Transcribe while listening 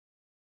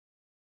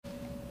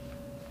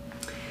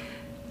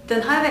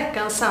Den här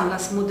veckan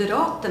samlas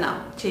moderaterna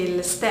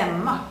till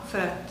stämma för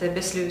att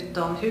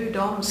besluta om hur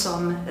de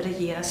som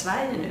regerar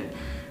Sverige nu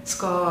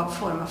ska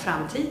forma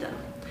framtiden.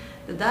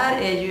 Det där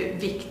är ju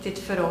viktigt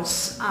för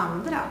oss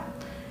andra.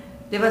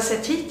 Det vi har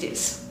sett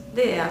hittills,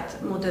 det är att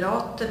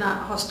moderaterna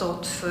har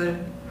stått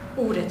för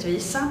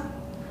orättvisa,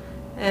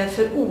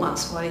 för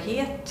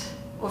oansvarighet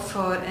och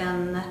för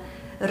en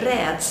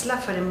rädsla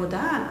för det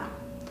moderna.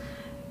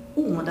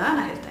 Omoderna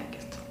helt enkelt.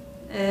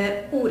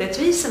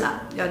 Orättvisorna,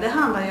 ja, det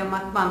handlar ju om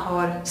att man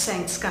har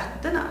sänkt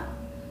skatterna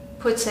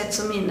på ett sätt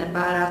som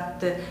innebär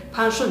att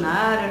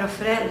pensionärer och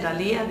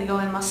föräldralediga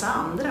och en massa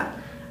andra,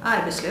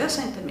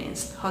 arbetslösa inte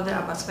minst, har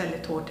drabbats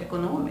väldigt hårt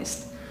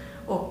ekonomiskt.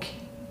 Och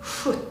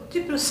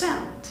 70%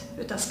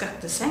 utav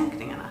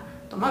skattesänkningarna,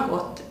 de har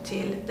gått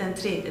till den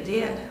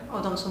tredjedel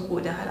av de som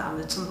bor i det här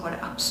landet som har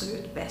det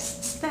absolut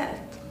bäst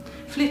ställt.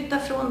 Flytta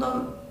från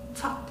de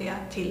fattiga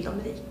till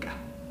de rika.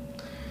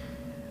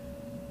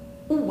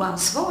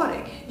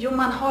 Oansvarig? Jo,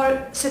 man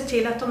har sett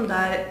till att de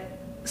där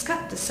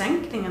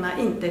skattesänkningarna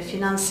inte är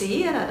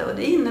finansierade, och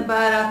det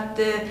innebär att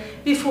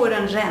vi får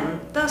en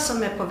ränta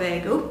som är på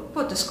väg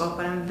uppåt. Det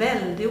skapar en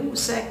väldig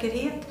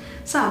osäkerhet.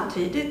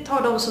 Samtidigt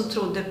har de som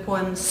trodde på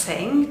en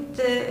sänkt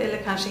eller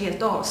kanske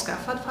helt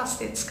avskaffad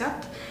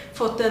fastighetsskatt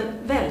fått en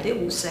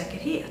väldig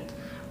osäkerhet,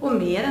 och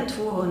mer än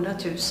 200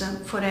 000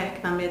 får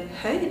räkna med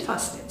höjd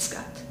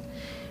fastighetsskatt.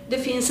 Det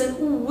finns en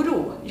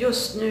oro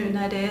just nu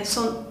när det är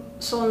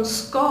sån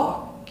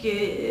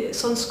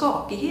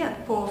skakighet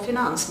på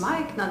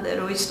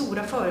finansmarknader och i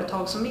stora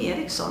företag som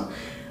Ericsson.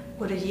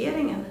 Och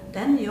regeringen,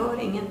 den gör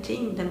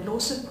ingenting, den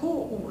blåser på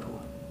oro.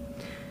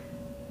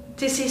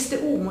 Till sist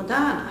det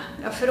omoderna.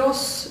 Ja, för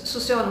oss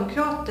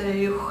socialdemokrater är det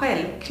ju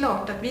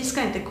självklart att vi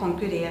ska inte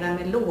konkurrera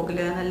med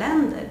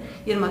låglöneländer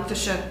genom att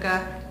försöka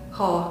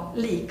ha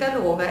lika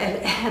låga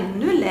eller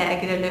ännu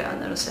lägre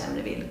löner och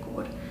sämre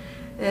villkor.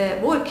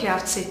 Vår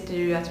kraft sitter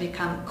ju att vi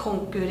kan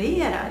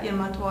konkurrera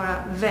genom att vara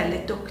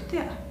väldigt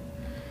duktiga.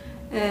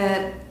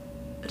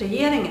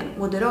 Regeringen,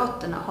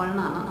 moderaterna, har en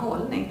annan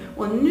hållning,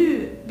 och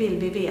nu vill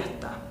vi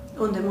veta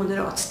under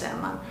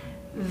moderatstämman,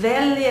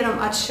 väljer de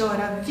att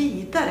köra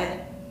vidare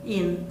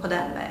in på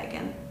den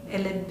vägen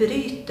eller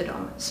bryter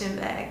de sin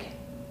väg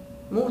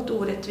mot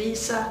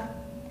orättvisa,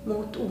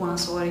 mot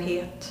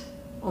oansvarighet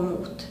och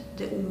mot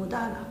det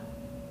omoderna?